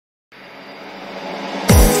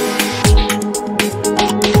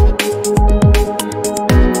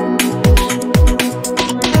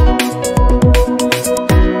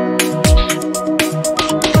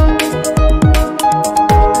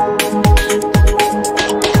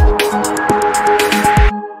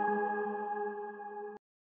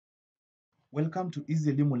Welcome to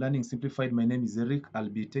Easy Elimu Learning Simplified. My name is Eric. I'll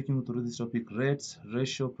be taking you through this topic: rates,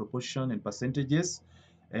 ratio, proportion, and percentages.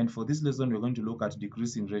 And for this lesson, we're going to look at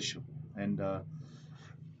decreasing ratio. And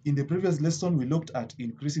in the previous lesson, we looked at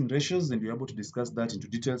increasing ratios, and we were able to discuss that into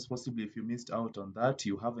details. Possibly, if you missed out on that,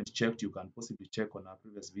 you haven't checked, you can possibly check on our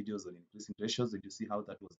previous videos on increasing ratios, and you see how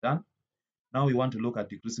that was done. Now we want to look at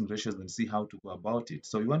decreasing ratios and see how to go about it.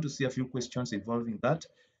 So we want to see a few questions involving that,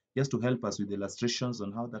 just to help us with illustrations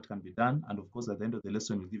on how that can be done. And of course, at the end of the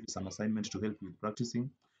lesson, we'll give you some assignment to help you with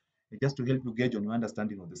practicing, just to help you gauge on your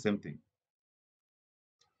understanding of the same thing.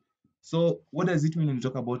 So what does it mean when we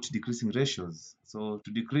talk about decreasing ratios? So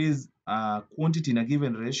to decrease a quantity in a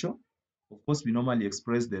given ratio, of course, we normally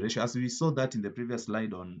express the ratio. As we saw that in the previous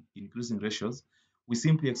slide on increasing ratios, we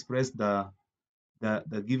simply express the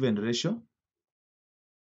given ratio.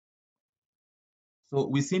 So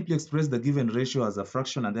we simply express the given ratio as a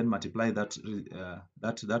fraction and then multiply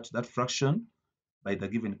that fraction by the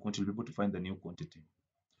given quantity, we'll be able to find the new quantity.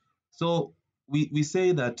 So we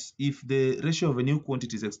say that if the ratio of a new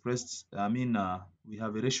quantity is expressed, we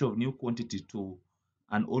have a ratio of new quantity to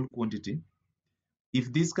an old quantity.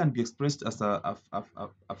 If this can be expressed as a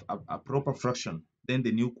proper fraction, then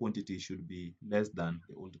the new quantity should be less than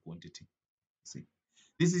the old quantity. See,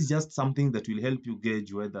 this is just something that will help you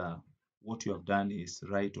gauge whether what you have done is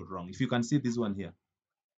right or wrong. If you can see this one here,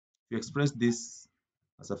 if you express this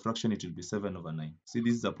as a fraction, it will be 7/9. See,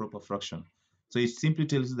 this is a proper fraction. So it simply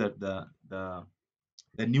tells you that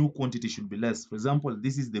the new quantity should be less. For example,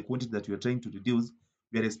 this is the quantity that we are trying to reduce.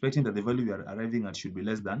 We are expecting that the value we are arriving at should be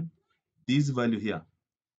less than this value here.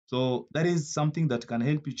 So that is something that can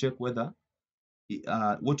help you check whether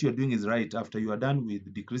what you are doing is right after you are done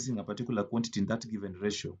with decreasing a particular quantity in that given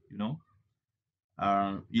ratio.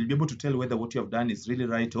 You'll be able to tell whether what you have done is really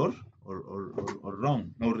right or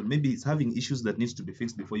wrong, or maybe it's having issues that needs to be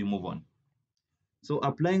fixed before you move on. So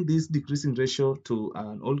applying this decreasing ratio to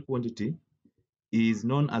an old quantity is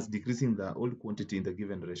known as decreasing the old quantity in the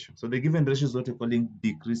given ratio. So the given ratio is what we're calling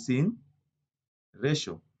decreasing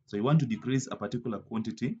ratio. So you want to decrease a particular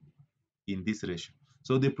quantity in this ratio.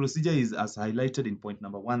 So the procedure is as highlighted in point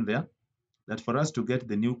number 1 there, that for us to get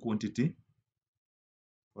the new quantity,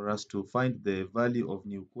 for us to find the value of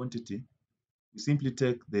new quantity, we simply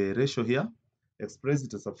take the ratio here, express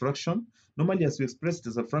it as a fraction. Normally, as you express it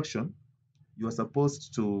as a fraction, you are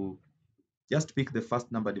supposed to just pick the first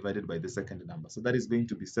number divided by the second number. So that is going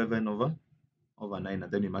to be 7/9, and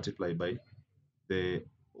then you multiply by the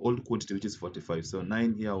old quantity, which is 45. So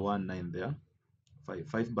 9 here, 1, 9 there, 5.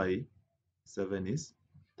 5 by 7 is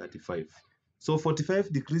 35. So 45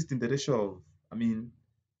 decreased in the ratio of 7/9.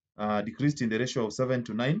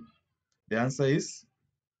 The answer is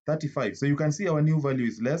 35. So you can see our new value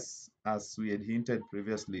is less, as we had hinted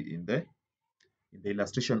previously in the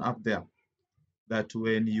illustration up there, that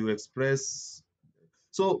when you express,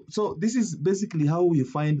 so this is basically how you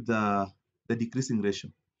find the decreasing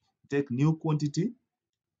ratio. Take new quantity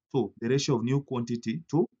to the ratio of new quantity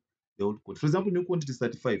to the old quantity. For example, new quantity is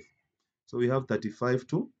 35. So we have 35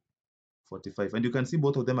 to 45, and you can see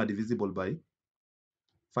both of them are divisible by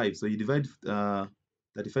 5. So you divide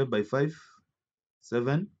 35 by 5,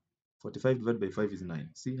 7. 45 divided by 5 is 9.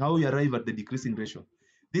 See how we arrive at the decreasing ratio.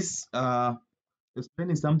 This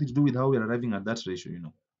explaining something to do with how we are arriving at that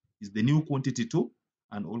ratio, is the new quantity to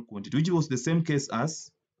an old quantity, which was the same case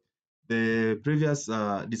as the previous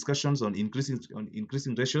discussions on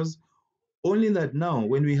increasing ratios. Only that now,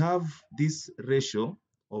 when we have this ratio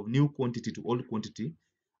of new quantity to old quantity,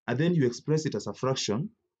 and then you express it as a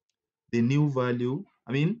fraction, the new value,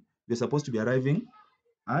 we're supposed to be arriving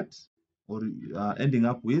at or ending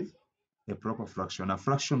up with a proper fraction, a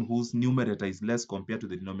fraction whose numerator is less compared to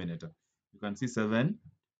the denominator. You can see 7.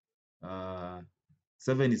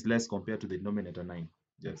 7 is less compared to the denominator 9.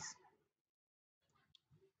 Yes.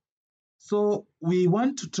 So we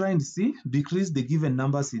want to try and see decrease the given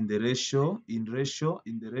numbers in the ratio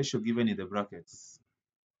given in the brackets.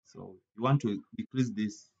 So you want to decrease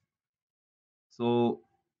this. So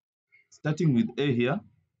starting with A here,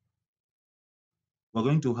 we're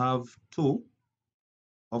going to have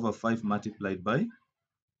 2/5 multiplied by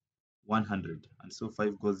 100. And so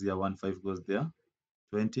 5 goes here, 1 5 goes there,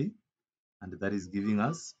 20, and that is giving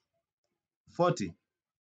us 40.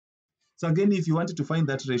 So again, if you wanted to find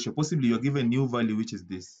that ratio, possibly you're given new value, which is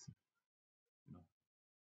this.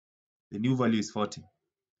 The new value is 40,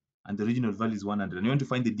 and the original value is 100. And you want to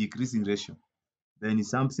find the decreasing ratio. Then it's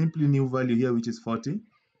some simply new value here, which is 40,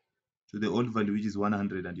 to the old value, which is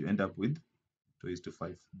 100, and you end up with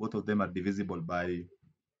 2:5. Both of them are divisible by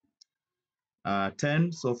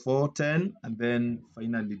 10, so 4, 10, and then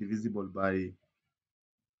finally divisible by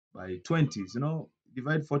by 20s.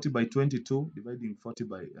 Divide 40 by 22, dividing 40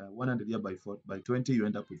 by 100 here by 20, you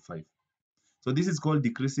end up with 5. So this is called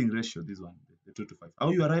decreasing ratio, this one, the 2 to 5.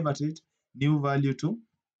 How you arrive at it? New value to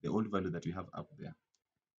the old value that we have up there.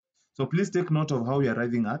 So please take note of how we are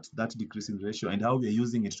arriving at that decreasing ratio and how we are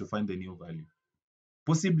using it to find the new value.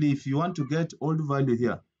 Possibly, if you want to get old value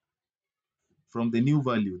here from the new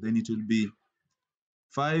value, then it will be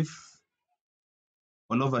 5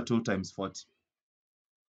 all over 2 times 40.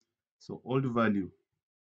 So old value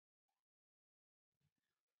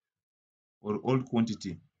or old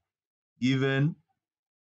quantity given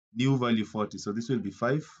new value 40. So this will be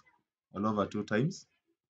 5 all over 2 times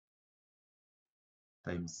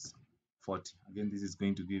 40. Again, this is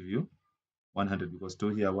going to give you 100 because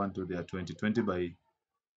 2 here, 1, 2 there, 20. 20 by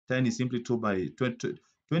 10 is simply 2 by 20.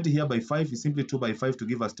 20 here by 5 is simply 2 by 5 to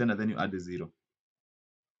give us 10, and then you add a 0.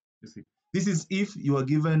 You see, this is if you are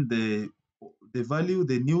given the value,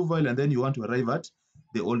 the new value, and then you want to arrive at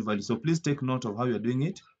the old value. So please take note of how you are doing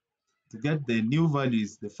it. To get the new value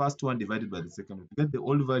is the first one divided by the second one. To get the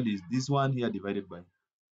old value is this one here divided by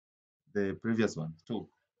the previous one, 2.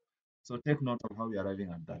 So take note of how we are arriving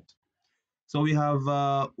at that. So we have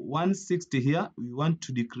 160 here. We want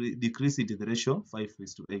to decrease it in the ratio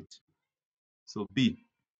 5:8. So B.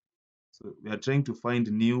 So we are trying to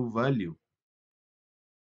find new value.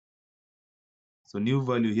 So new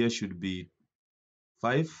value here should be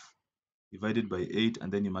 5 divided by 8,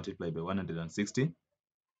 and then you multiply by 160.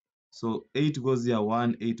 So 8 goes there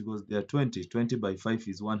 1, 8 goes there 20. 20 by 5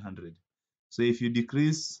 is 100. So if you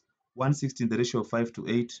decrease 160 in the ratio of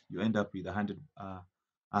 5:8, you end up with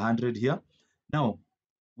 100 here. Now,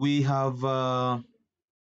 we have, how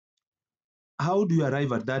do you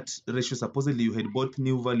arrive at that ratio? Supposedly you had both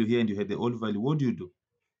new value here and you had the old value. What do you do?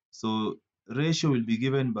 So ratio will be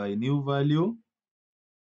given by new value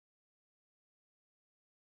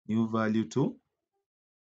to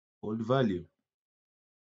old value.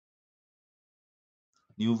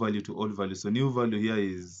 New value to old value. So new value here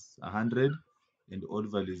is 100 and old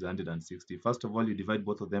value is 160. First of all, you divide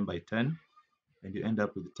both of them by 10 and you end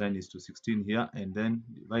up with 10:16 here, and then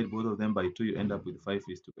divide both of them by 2, you end up with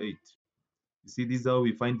 5:8. You see, this is how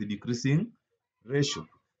we find the decreasing ratio.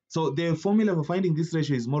 So the formula for finding this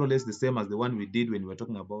ratio is more or less the same as the one we did when we were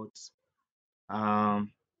talking about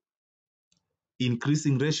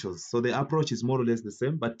increasing ratios. So the approach is more or less the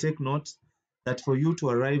same, but take note that for you to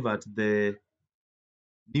arrive at the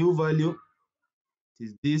new value, it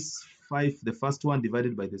is this 5, the first one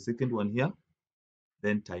divided by the second one here,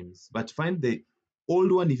 then times. But find the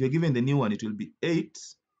old one. If you're given the new one, it will be 8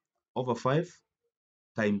 over 5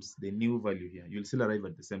 times the new value here. You'll still arrive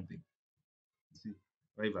at the same thing. See,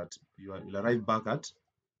 you'll arrive back at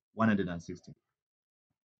 160.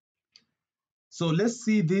 So let's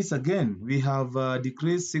see this again. We have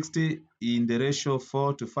decreased 60 in the ratio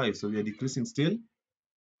 4 to 5. So we are decreasing still.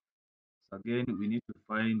 So again, we need to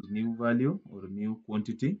find new value or new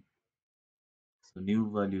quantity. So new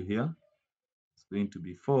value here is going to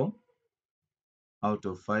be 4 out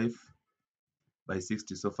of 5 by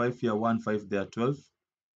 60. So 5 here, 1, 5 there, 12.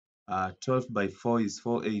 12 by 4 is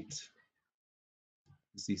 48.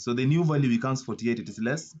 You see, so the new value becomes 48. It is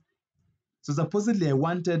less. So supposedly I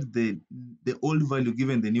wanted the old value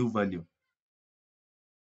given the new value.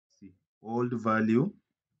 See, old value,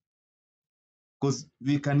 because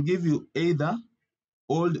we can give you either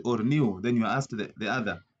old or new, then you ask the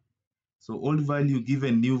other. So old value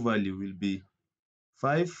given new value will be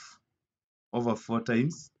 5 over 4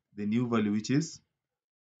 times the new value, which is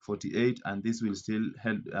 48, and this will still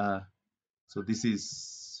help. So this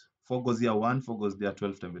is 4 goes here 1, 4 goes there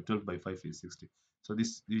 12 times 12 by 5 is 60. So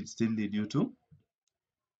this will still lead you to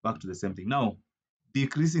back to the same thing. Now,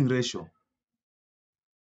 decreasing ratio.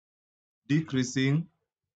 Decreasing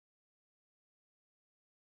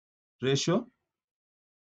ratio.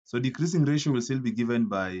 So decreasing ratio will still be given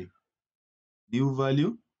by new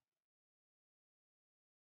value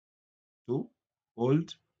to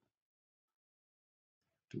old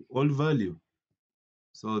value.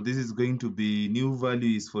 So this is going to be new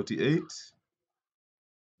value is 48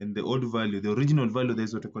 and the old value, the original value, that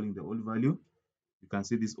is what we're calling the old value. You can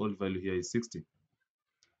see this old value here is 60.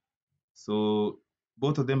 So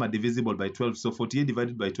both of them are divisible by 12. So 48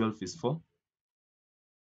 divided by 12 is 4.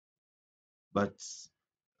 But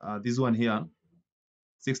this one here,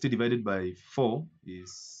 60 divided by 4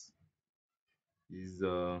 is this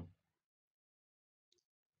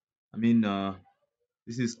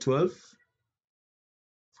is 12.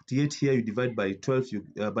 48 here, you divide by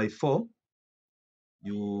 12, by 4,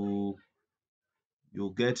 you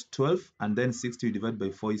you get 12, and then 60 you divide by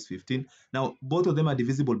 4 is 15. Now, both of them are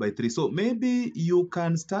divisible by 3. So maybe you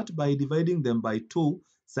can start by dividing them by 2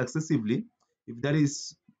 successively, if that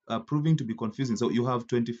is proving to be confusing. So you have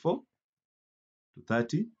 24 to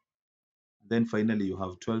 30, then finally you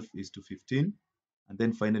have 12 is to 15, and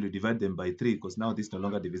then finally you divide them by 3, because now this is no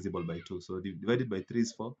longer divisible by 2. So divided by 3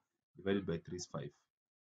 is 4, divided by 3 is 5.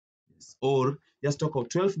 Yes. Or just talk of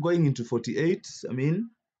 12 going into 48, I mean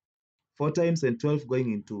 4 times, and 12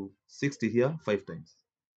 going into 60 here 5 times.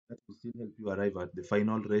 That will still help you arrive at the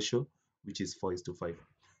final ratio, which is 4:5.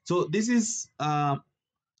 So this is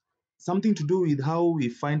something to do with how we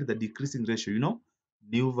find the decreasing ratio,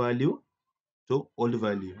 new value to old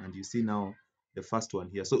value. And you see now the first one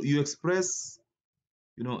here. So you express,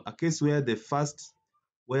 a case where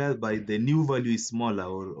whereby the new value is smaller,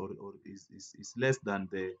 or is less than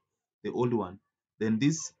the old one. Then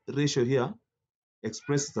this ratio here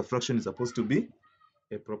expressed as a fraction is supposed to be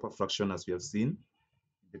a proper fraction, as we have seen in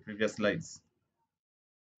the previous slides.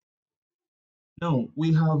 Now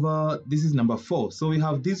we have, this is number 4. So we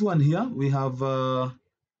have this one here. We have the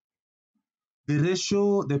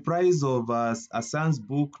ratio, the price of a son's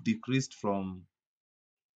book decreased from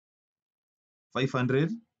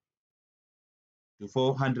 500 to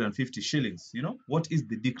 450 shillings. What is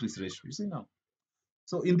the decrease ratio? You see now.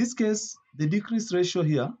 So in this case, the decrease ratio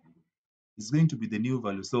here is going to be the new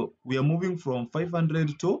value. So we are moving from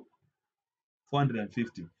 500 to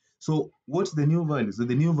 450. So what's the new value? So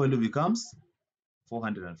the new value becomes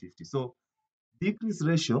 450. So decrease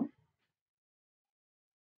ratio,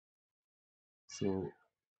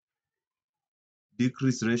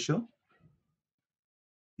 decrease ratio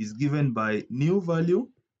is given by new value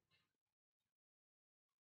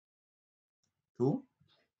to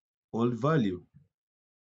old value.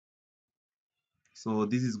 So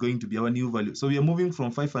this is going to be our new value. So we are moving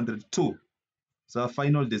from 500 to, so our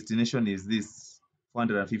final destination is this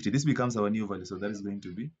 450. This becomes our new value. So that is going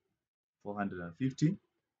to be 450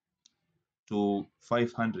 to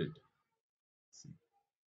 500.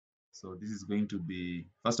 So this is going to be,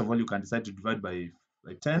 first of all, you can decide to divide by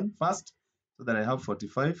 10 first, so that I have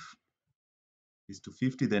 45 is to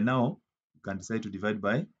 50. Then now you can decide to divide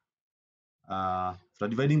by, so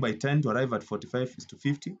dividing by 10 to arrive at 45 is to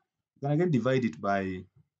 50. You can again divide it by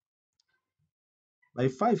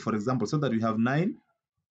 5, for example, so that we have 9,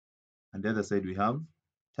 and the other side we have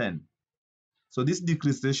 10. So this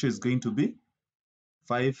decrease ratio is going to be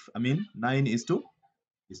 9 is to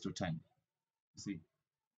 10. You see.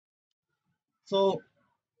 So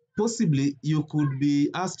possibly you could be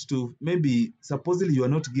asked to, maybe supposedly you are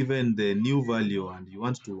not given the new value and you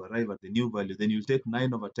want to arrive at the new value, then you take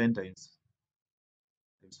 9 over 10 times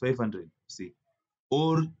 500, see.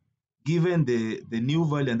 Or given the new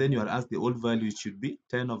value and then you are asked the old value, it should be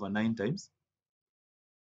 10 over 9 times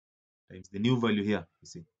the new value here, you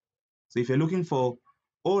see. So if you're looking for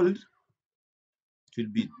old, it will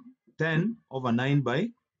be 10 over 9 by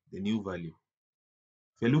the new value.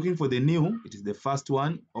 If you're looking for the new, it is the first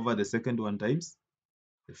one over the second one times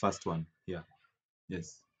the first one here.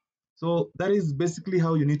 Yes. So that is basically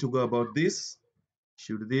how you need to go about this.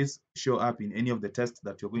 Should this show up in any of the tests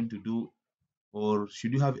that you're going to do, or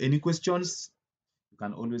should you have any questions, you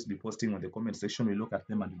can always be posting on the comment section. We'll look at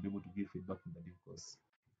them and we'll be able to give feedback in the due course.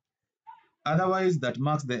 Otherwise, that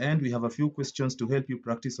marks the end. We have a few questions to help you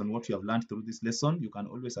practice on what you have learned through this lesson. You can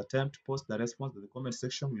always attempt to post the response in the comment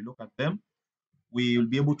section. We look at them. We will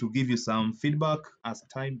be able to give you some feedback as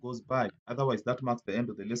time goes by. Otherwise, that marks the end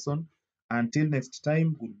of the lesson. Until next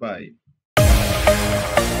time, goodbye.